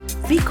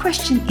big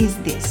question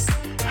is this: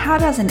 how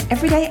does an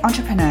everyday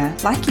entrepreneur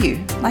like you,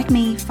 like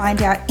me,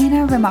 find our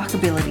inner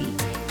remarkability,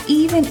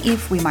 even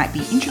if we might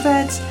be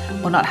introverts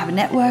or not have a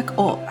network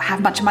or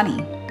have much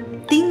money?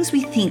 Things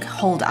we think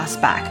hold us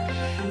back,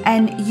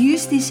 and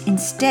use this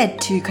instead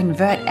to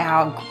convert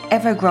our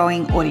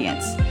ever-growing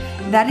audience.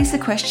 That is the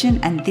question,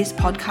 and this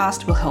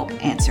podcast will help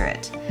answer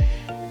it.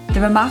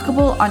 The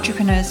Remarkable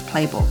Entrepreneur's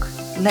Playbook.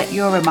 Let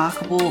your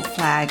remarkable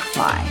flag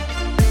fly.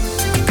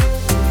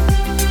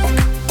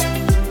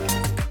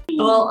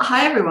 Well,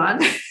 hi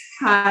everyone.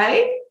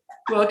 Hi,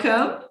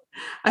 welcome.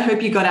 I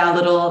hope you got our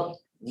little,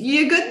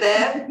 you good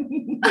there?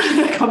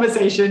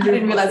 Conversation. I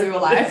didn't realize we were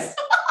live.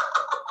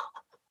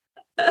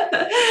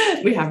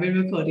 We have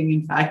been recording,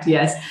 in fact,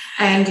 yes.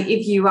 And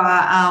if you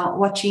are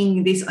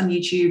watching this on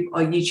YouTube or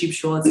YouTube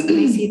Shorts, you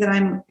may see that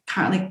I'm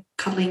currently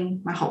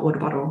cuddling my hot water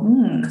bottle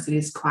because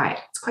it's quite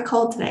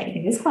cold today.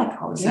 It is quite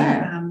cold,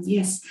 so,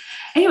 yes.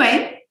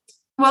 Anyway,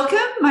 welcome.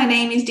 My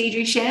name is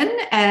Deidre Shen,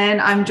 and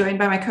I'm joined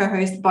by my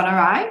co-host, Bona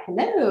Rai.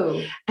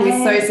 Hello.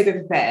 We're so super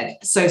prepared.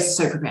 So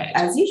prepared.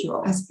 As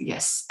usual.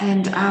 Yes.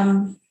 And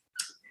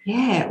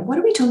what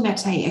are we talking about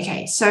today?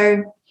 Okay,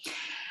 so,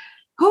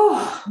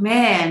 oh,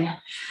 man,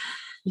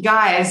 you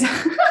guys,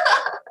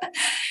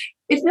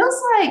 it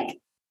feels like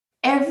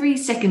every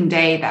second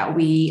day that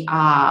we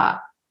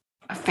are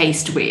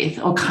faced with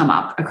or come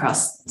up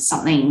across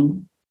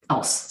something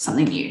else,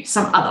 something new,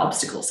 some other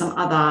obstacle, some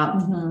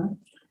other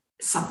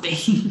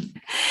something,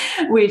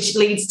 which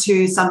leads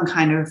to some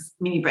kind of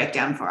mini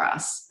breakdown for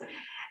us.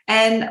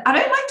 And I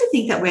don't like to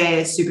think that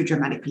we're super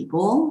dramatic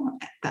people,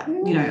 that,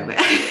 you know,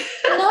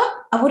 No,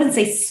 I wouldn't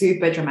say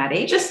super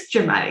dramatic. just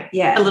dramatic.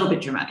 Yeah. A little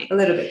bit dramatic. A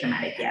little bit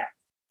dramatic, yeah.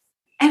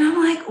 And I'm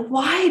like,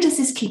 why does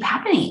this keep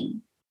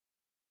happening?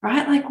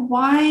 Right? Like,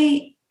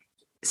 why?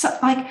 So,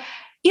 like,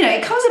 you know,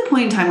 it comes a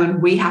point in time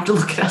when we have to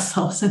look at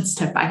ourselves and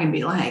step back and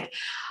be like,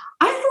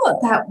 I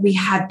thought that we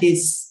had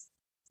this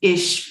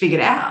ish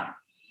figured out.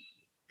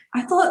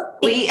 I thought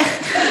we,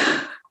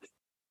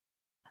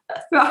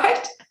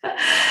 right?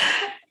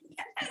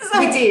 So,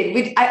 We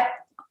did.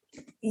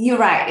 You're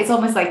right. It's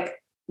almost like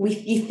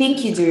you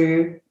think you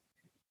do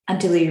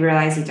until you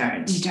realize you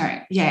don't. You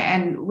don't. Yeah.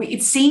 And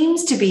it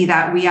seems to be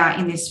that we are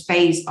in this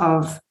phase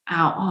of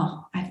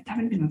I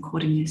haven't been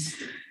recording this.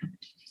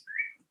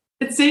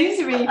 It seems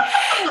to be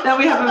that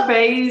we have a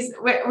phase,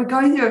 we're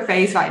going through a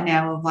phase right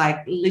now of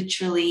like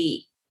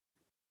literally,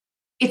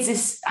 it's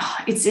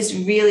this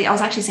really, I was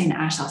actually saying to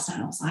Ash last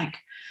night, I was like,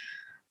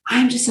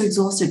 I'm just so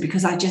exhausted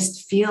because I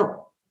just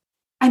feel,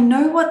 I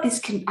know what this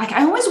can, like,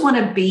 I always want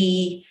to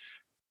be,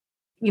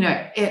 you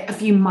know, a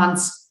few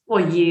months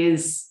or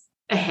years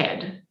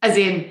ahead, as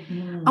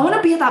in, I want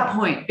to be at that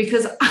point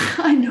because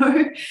I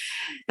know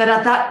that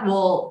at that,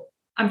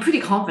 I'm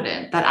pretty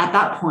confident that at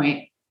that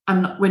point,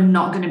 we're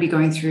not going to be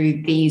going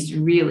through these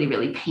really,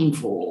 really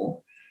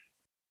painful,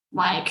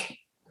 like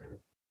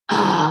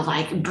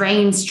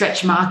brain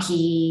stretch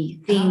marky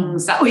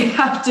things that we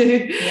have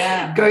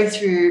to go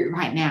through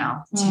right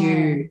now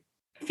to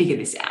figure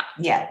this out.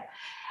 Yeah.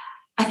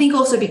 I think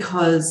also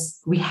because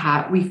we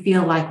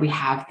feel like we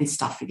have this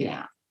stuff figured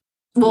out.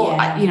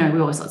 Well, you know, we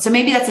always thought. So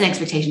maybe that's an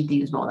expectation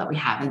thing as well that we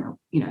have, and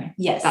you know,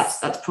 yes,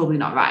 that's probably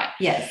not right.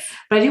 Yes.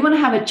 But I do want to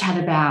have a chat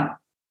about,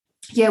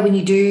 when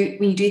you do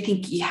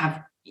think you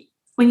have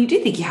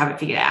it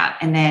figured out,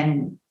 and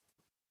then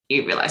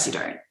you realize you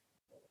don't.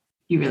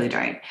 You really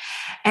don't.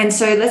 And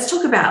so let's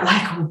talk about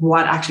like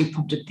what actually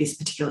prompted this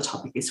particular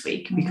topic this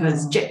week,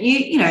 because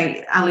you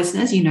know, our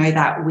listeners, you know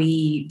that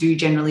we do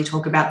generally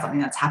talk about something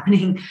that's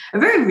happening, a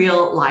very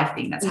real life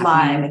thing that's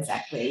happening.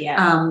 Exactly.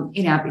 Yeah.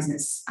 In our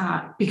business,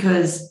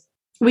 because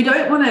we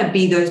don't want to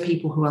be those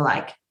people who are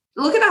like,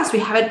 look at us, we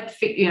haven't,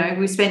 you know,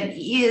 we spent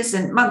years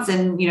and months,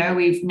 and you know,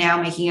 we've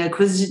now making a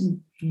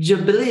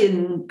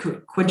quadrillion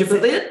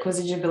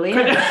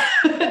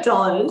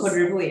dollars,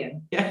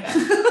 quadrillion.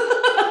 Yeah.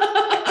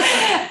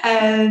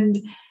 and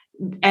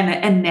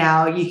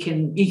now you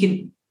can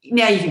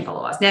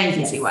follow us. Now you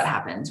can see what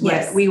happens.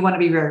 Yes. We want to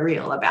be very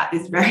real about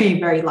this very,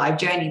 very live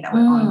journey that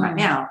we're on right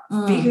now,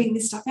 figuring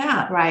this stuff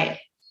out, right?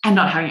 And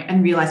not having it,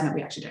 and realizing that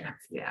we actually don't have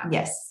to figure it out.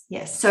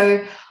 Yes.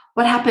 So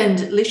what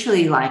happened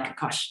literally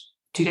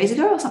 2 days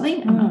ago or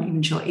something, I'm not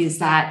even sure, is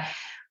that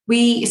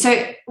we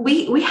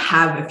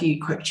have a few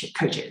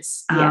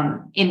coaches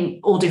in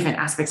all different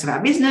aspects of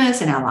our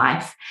business and our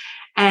life.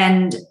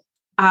 And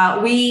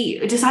we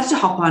decided to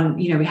hop on,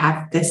 you know, we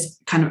have this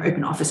kind of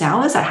open office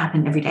hours that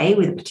happen every day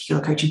with a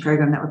particular coaching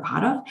program that we're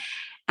part of.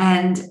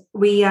 And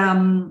we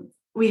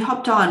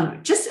hopped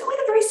on just with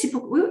a very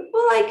simple, we were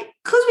like,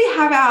 because we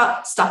have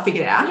our stuff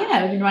figured out.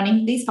 Yeah, we've been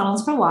running these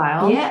funnels for a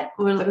while. Yeah.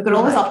 We've got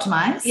all this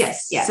optimized.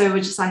 Yes. Yeah. So we're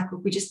just like,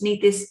 we just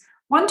need this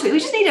one tweak. We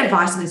just need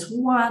advice on this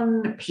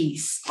one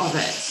piece of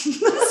it.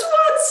 This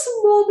one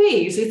small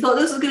piece. We thought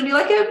this was going to be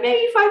like a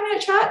maybe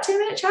 5-minute chat,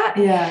 10-minute chat.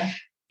 Yeah.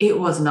 It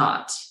was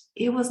not.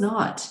 It was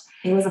not.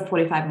 It was a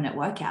 45-minute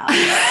workout.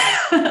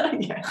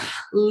 Yeah.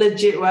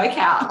 Legit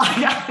workout. Like,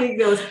 I think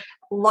there was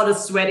a lot of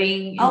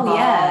sweating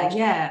involved.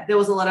 Yeah. There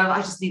was a lot of, I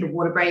just need a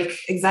water break.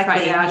 Exactly.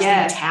 Right now. I just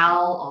need a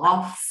towel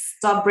off.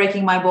 stop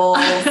breaking my balls,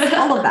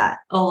 all of that.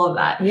 All of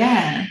that.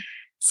 Yeah.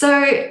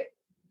 So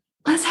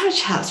let's have a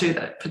chat through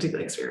that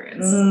particular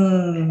experience.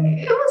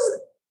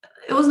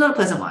 It was not a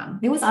pleasant one.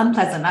 It was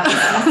unpleasant.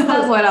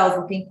 That's what I was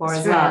looking for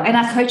as well. And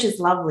our coach is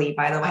lovely,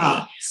 by the way.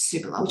 Oh,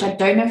 super lovely. Which I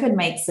don't know if it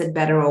makes it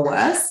better or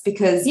worse,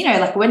 because, you know,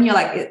 like when you're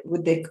like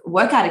with the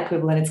workout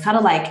equivalent, it's kind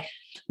of like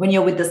when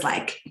you're with this,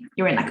 like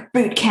you're in like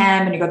boot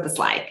camp and you got this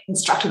like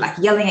instructor like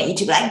yelling at you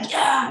to be like,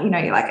 yeah, you know,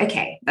 you're like,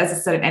 okay, there's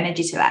a certain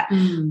energy to that.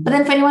 But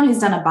then for anyone who's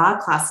done a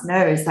bar class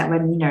knows that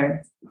when, you know,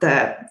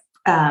 the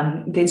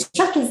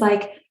instructor's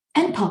like,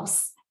 and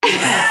pops.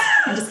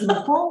 And just give me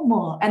 4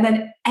 more.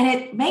 And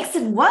it makes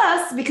it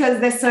worse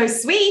because they're so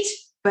sweet,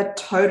 but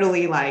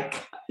totally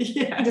like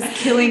just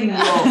killing you.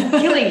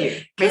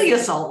 Killing your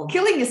soul.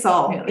 Killing your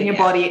soul in your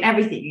body and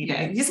everything, you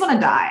know. You just want to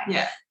die.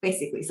 Yeah.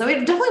 Basically. So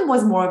it definitely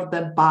was more of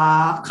the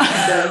bar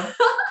kind of,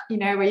 you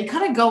know, where you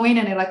kind of go in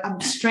and you're like,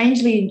 I'm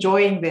strangely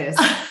enjoying this.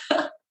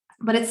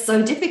 But it's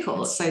so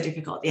difficult. It's so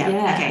difficult.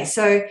 Yeah. Okay.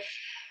 So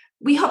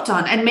we hopped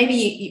on, and maybe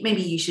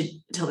you should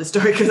tell this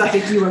story, because I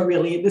think you were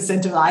really in the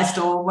center of the ice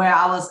storm, where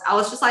I was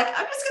just like,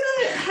 I'm just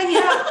gonna hang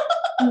out,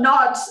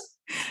 not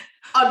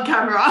on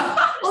camera.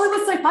 Well, it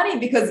was so funny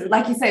because,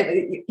 like you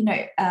say, you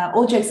know,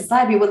 all jokes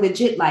aside, we were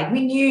legit. Like,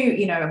 we knew,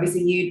 you know,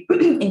 obviously you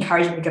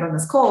encouraged me to get on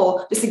this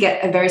call just to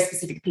get a very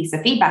specific piece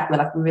of feedback. We're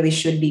like, we really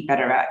should be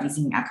better at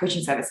using our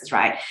coaching services,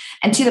 right?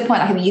 And to the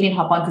point, like, I mean, you didn't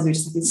hop on because we were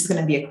just like, this is going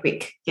to be a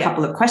quick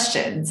couple of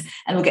questions,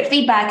 and we'll get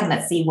feedback and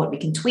let's see what we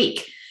can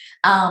tweak.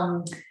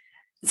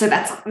 So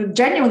that's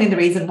genuinely the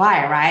reason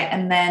why, right?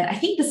 And then I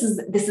think this is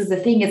the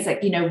thing. It's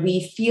like, you know,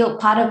 we feel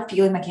part of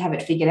feeling like you have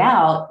it figured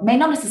out may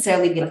not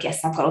necessarily be like,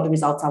 yes, I've got all the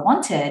results I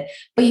wanted,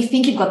 but you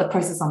think you've got the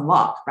process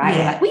unlocked, right?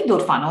 Yeah. You're like, we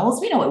build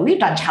funnels, we know what we've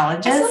done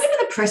challenges. It's not even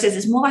the process,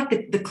 it's more like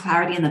the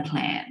clarity and the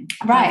plan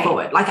right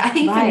forward. Like, I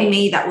think for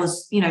me, that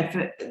was, you know,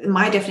 for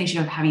my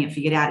definition of having it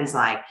figured out is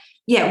like,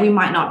 yeah, we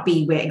might not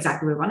be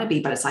exactly where we want to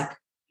be, but it's like,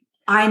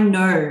 I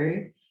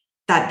know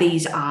that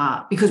these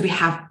are, because we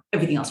have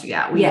everything else figured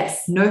out. We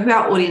know who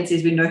our audience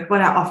is. We know what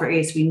our offer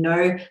is. We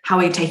know how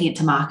we're taking it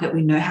to market.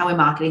 We know how we're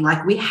marketing.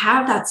 Like, we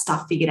have that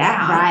stuff figured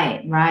out.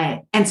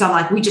 Right. And so I'm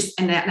like,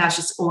 now it's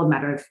just all a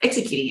matter of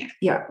executing it.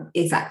 Yeah,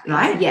 exactly.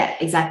 Right? Yeah,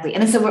 exactly.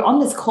 And then so we're on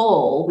this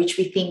call, which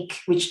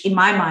in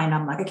my mind,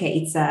 I'm like, okay,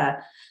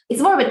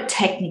 it's more of a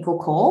technical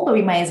call, but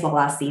we may as well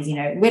ask these, you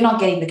know, we're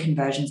not getting the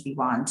conversions we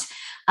want.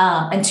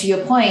 And to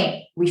your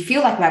point, we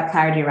feel like we have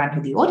clarity around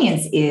who the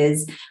audience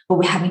is, but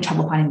we're having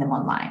trouble finding them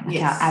online.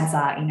 Like, our ads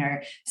are, you know,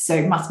 so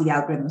it must be the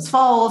algorithm's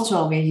fault,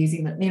 or we're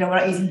using, you know, we're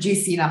not using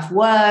juicy enough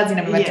words, you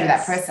know, we went through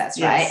that process,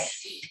 right?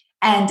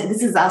 And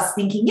this is us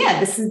thinking,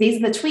 these are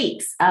the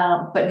tweaks.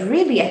 But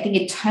really, I think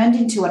it turned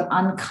into an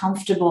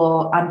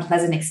uncomfortable,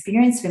 unpleasant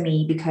experience for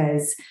me,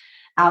 because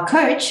our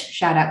coach,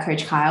 shout out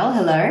Coach Kyle,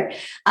 hello,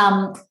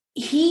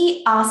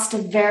 he asked a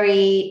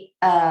very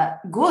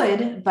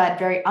good but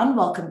very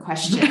unwelcome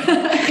question.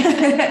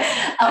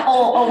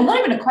 or not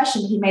even a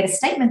question, he made a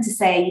statement to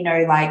say, you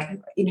know, like,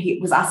 you know, he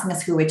was asking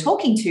us who we're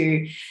talking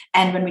to.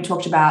 And when we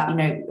talked about, you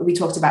know, we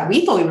thought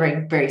we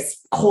were very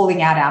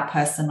calling out our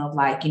person of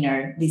like, you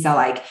know, these are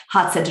like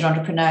heart-centered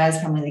entrepreneurs,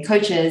 primarily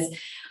coaches.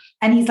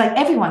 And he's like,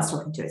 everyone's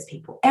talking to those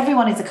people.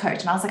 Everyone is a coach.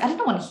 And I was like, I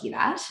don't want to hear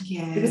that.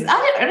 Yeah. Because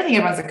I don't think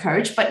everyone's a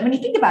coach, but when you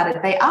think about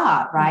it, they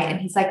are, right?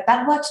 And he's like,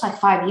 that worked like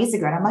 5 years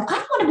ago. And I'm like, I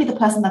don't want to be the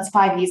person that's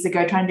 5 years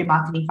ago trying to do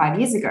marketing 5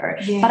 years ago.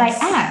 Yes. But I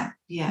am.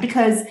 Yeah.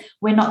 Because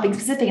we're not being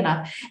specific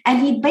enough.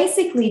 And he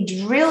basically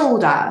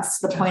drilled us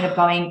to the point of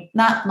going,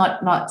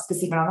 not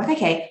specific. And I'm like,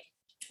 okay,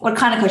 what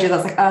kind of coaches? I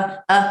was like,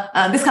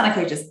 this kind of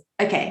coaches.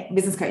 Okay,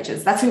 business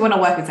coaches. That's who we want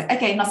to work with. It's like,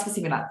 okay, not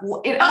specific enough.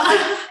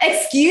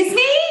 Excuse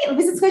me?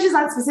 Business coaches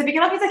aren't specific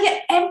enough. He's like, yeah,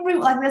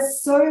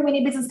 there's so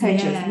many business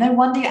coaches. Yeah. No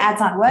wonder your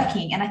ads aren't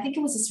working. And I think it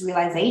was this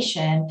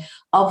realization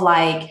of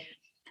like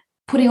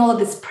putting all of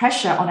this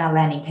pressure on our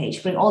landing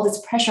page, putting all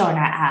this pressure on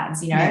our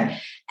ads, you know,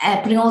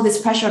 and putting all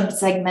this pressure on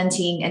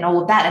segmenting and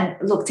all of that. And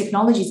look,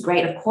 technology is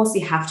great. Of course,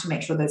 you have to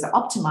make sure those are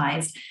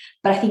optimized.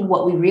 But I think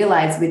what we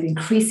realized with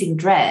increasing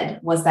dread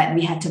was that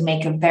we had to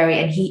make and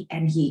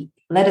he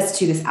led us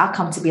to this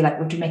outcome to be like,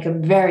 we have to make a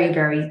very,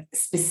 very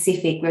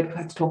specific, we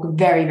have to talk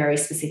very, very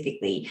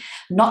specifically,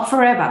 not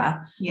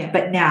forever,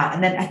 but now.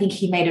 And then I think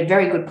he made a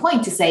very good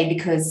point to say,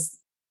 because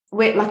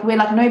we're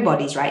like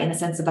nobodies, right? In the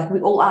sense of like, we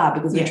all are,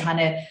 because we're trying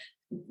to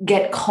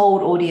get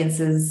cold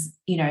audiences,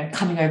 you know,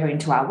 coming over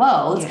into our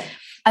world.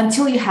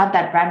 Until you have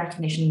that brand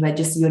recognition where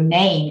just your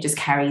name just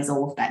carries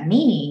all of that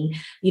meaning,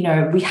 you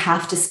know, we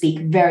have to speak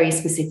very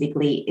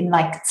specifically in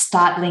like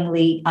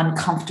startlingly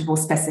uncomfortable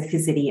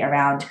specificity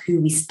around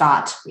who we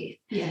start with.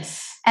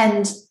 Yes.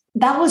 And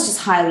that was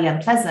just highly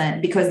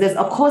unpleasant, because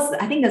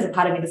I think there's a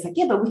part of me that's like,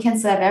 yeah, but we can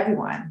serve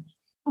everyone.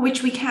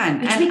 Which we can.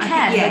 And I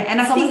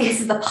think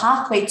this is the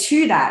pathway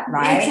to that,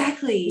 right?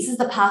 Exactly. This is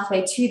the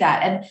pathway to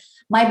that. And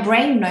my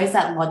brain knows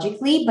that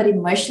logically, but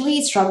emotionally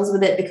it struggles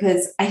with it,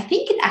 because I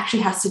think it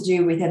actually has to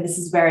do with, and this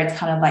is where it's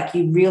kind of like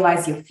you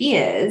realize your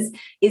fears,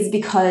 is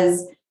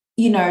because,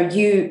 you know,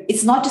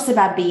 it's not just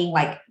about being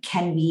like,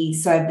 can we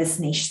serve this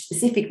niche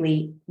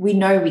specifically? We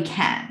know we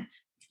can.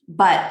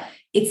 But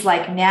it's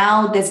like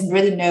now there's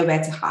really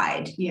nowhere to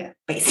hide. Yeah.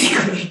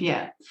 Basically.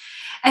 Yeah.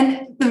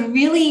 And the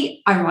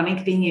really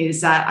ironic thing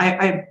is that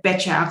I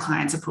bet you our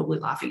clients are probably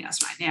laughing at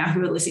us right now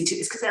who are listening to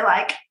this because they're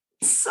like,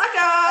 sucker,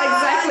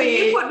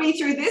 exactly. You put me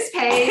through this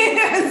pain.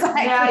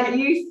 Exactly. Now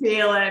you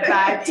feel it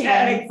back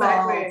tenfold.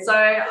 Exactly. So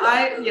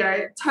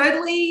I,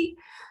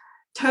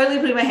 totally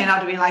putting my hand up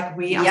to be like,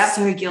 we are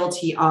so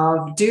guilty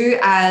of do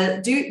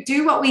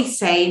what we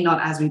say, not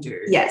as we do.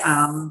 Yes.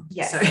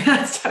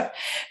 So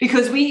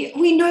because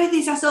we know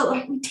this ourselves,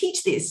 like we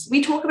teach this,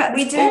 we talk about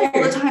this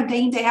all the time,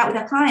 day in, day out with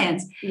our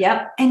clients.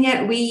 Yep. And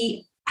yet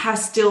we have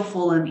still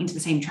fallen into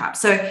the same trap.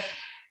 So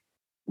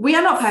we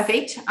are not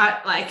perfect.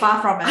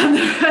 Far from it. I'm the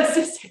first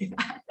to say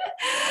that.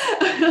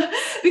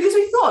 Because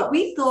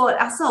we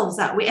thought ourselves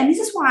that and this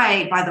is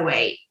why, by the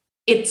way,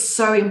 it's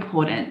so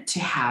important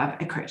to have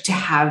a coach, to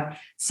have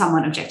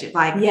someone objective.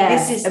 Like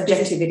this is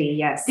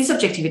objectivity. This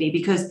objectivity,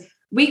 because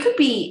we could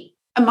be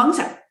amongst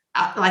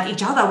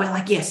each other. We're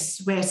like,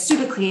 yes, we're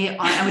super clear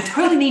on, and we're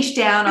totally niche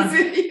down on who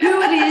it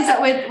is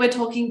that we're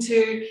talking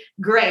to.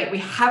 Great. We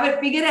have it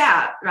figured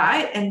out.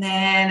 Right. And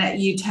then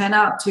you turn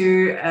up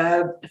to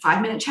a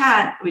 5-minute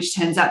chat, which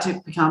turns out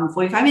to become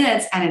 45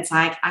 minutes. And it's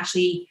like,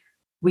 actually,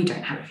 we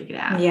don't have it figured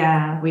out.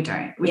 Yeah. We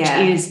don't, which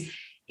is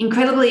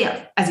incredibly,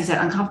 as you said,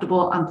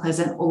 uncomfortable,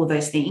 unpleasant, all of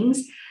those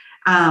things.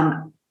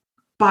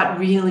 But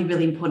really,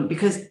 really important,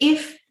 because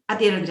if at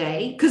the end of the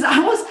day, because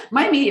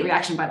my immediate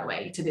reaction, by the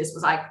way, to this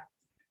was like,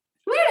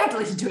 we don't have to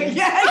listen to it.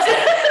 Yeah.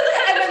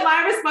 And then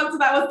my response to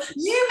that was,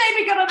 you made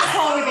me get on the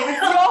call with him. It's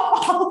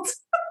your fault.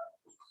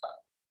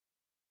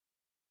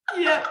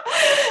 Yeah.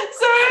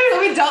 So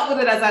we dealt with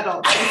it as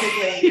adults,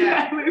 basically.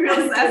 Yeah. We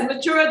realized as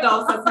mature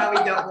adults, that's how we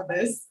dealt with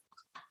this.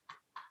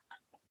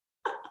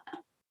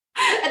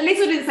 At least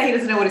we didn't say he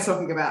doesn't know what he's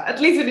talking about. At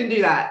least we didn't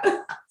do that.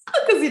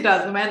 Because he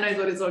does. The man knows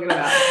what he's talking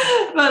about.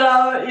 But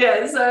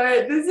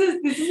so this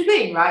is the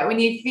thing, right? When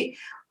you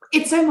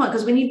it's so much,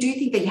 because when you do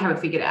think that you have it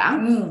figured out,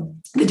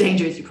 the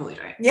danger is you probably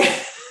don't. Yeah.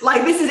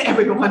 Like this is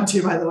everyone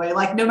too, by the way.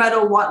 Like no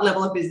matter what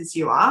level of business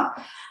you are,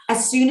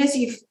 as soon as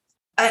you've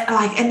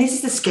and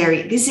this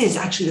is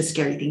actually the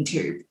scary thing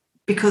too,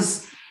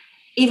 because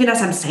even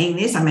as I'm saying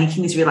this, I'm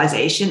making this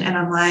realization and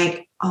I'm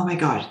like, oh my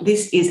God,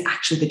 this is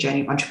actually the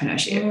journey of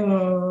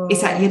entrepreneurship.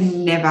 It's that you're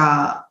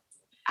never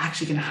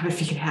actually going to have it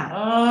figured out.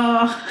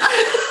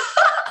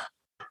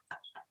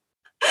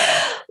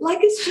 Like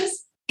it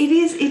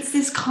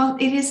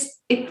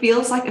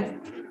feels like a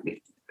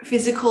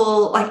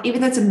physical, like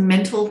even though it's a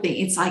mental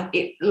thing, it's like,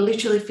 it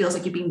literally feels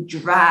like you're being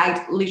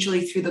dragged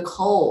literally through the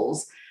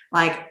coals.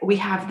 Like we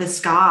have the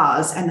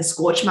scars and the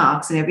scorch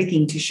marks and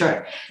everything to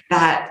show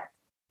that,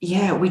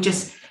 we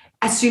just,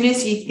 as soon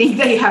as you think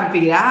that you have it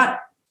figured out,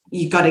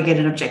 you've got to get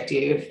an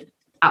objective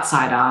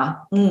outsider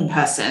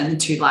person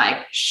to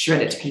like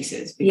shred it to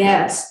pieces.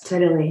 Yes,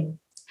 totally.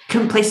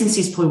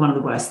 Complacency is probably one of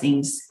the worst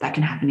things that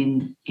can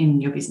happen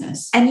in your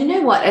business. And you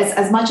know what,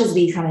 as much as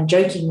we kind of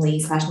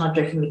jokingly / not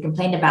jokingly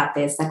complain about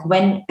this, like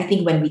when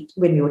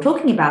we were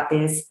talking about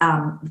this,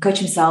 the coach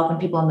himself and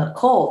people on the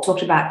call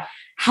talked about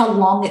how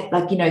long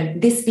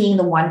this being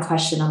the one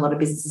question a lot of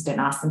businesses don't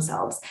ask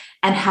themselves,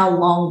 and how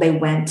long they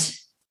went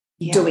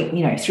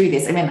doing, through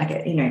this. I mean,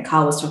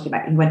 Carl was talking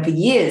about, he went for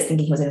years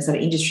thinking he was in a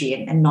certain industry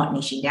and not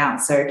niching down.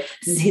 So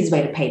this is his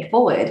way to pay it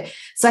forward.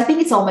 So I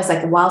think it's almost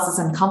like, whilst it's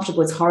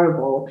uncomfortable, it's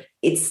horrible,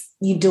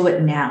 you do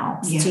it now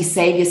to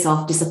save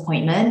yourself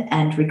disappointment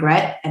and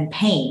regret and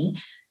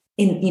pain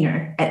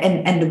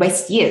and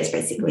waste years,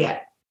 basically.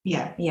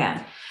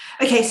 Yeah.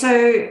 Okay.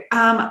 So,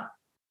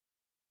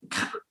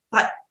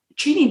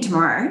 tune in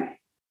tomorrow,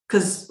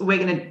 because we're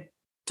going to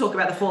talk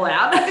about the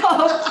fallout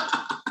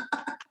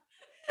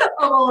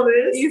of all of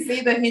this. You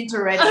see the hint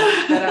already.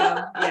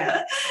 But,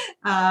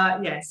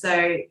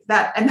 so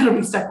that'll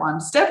be step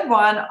one. Step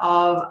one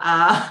of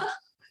I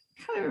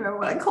can't even remember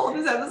what I called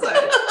this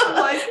episode. I'm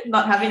like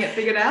not having it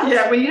figured out.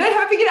 Yeah, when you don't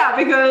have it figured out,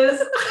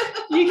 because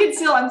you can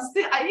see I'm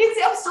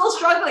still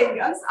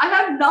struggling. I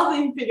have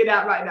nothing figured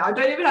out right now. I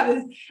don't even have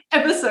this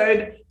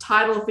episode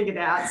title figured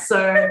out.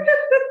 So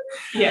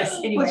yes,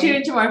 anyway. We'll tune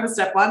in tomorrow for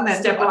step one.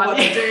 Then step one, what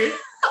to do.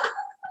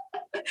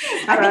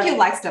 I think you'll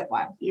like step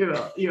one. You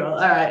will. All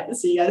right.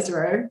 See you guys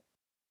tomorrow.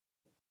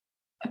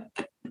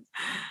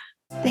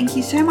 Thank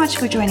you so much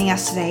for joining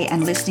us today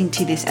and listening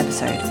to this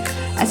episode.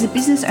 As a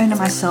business owner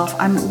myself,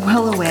 I'm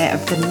well aware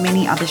of the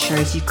many other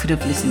shows you could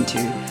have listened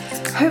to.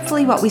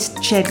 Hopefully what we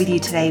shared with you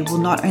today will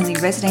not only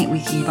resonate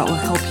with you, but will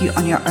help you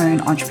on your own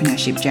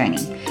entrepreneurship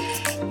journey.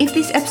 If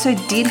this episode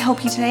did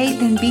help you today,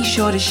 then be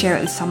sure to share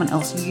it with someone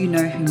else you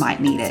know who might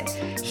need it.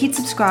 Hit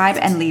subscribe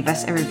and leave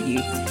us a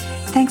review.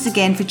 Thanks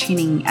again for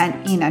tuning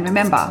in, and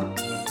remember,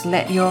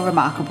 let your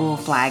remarkable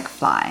flag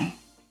fly.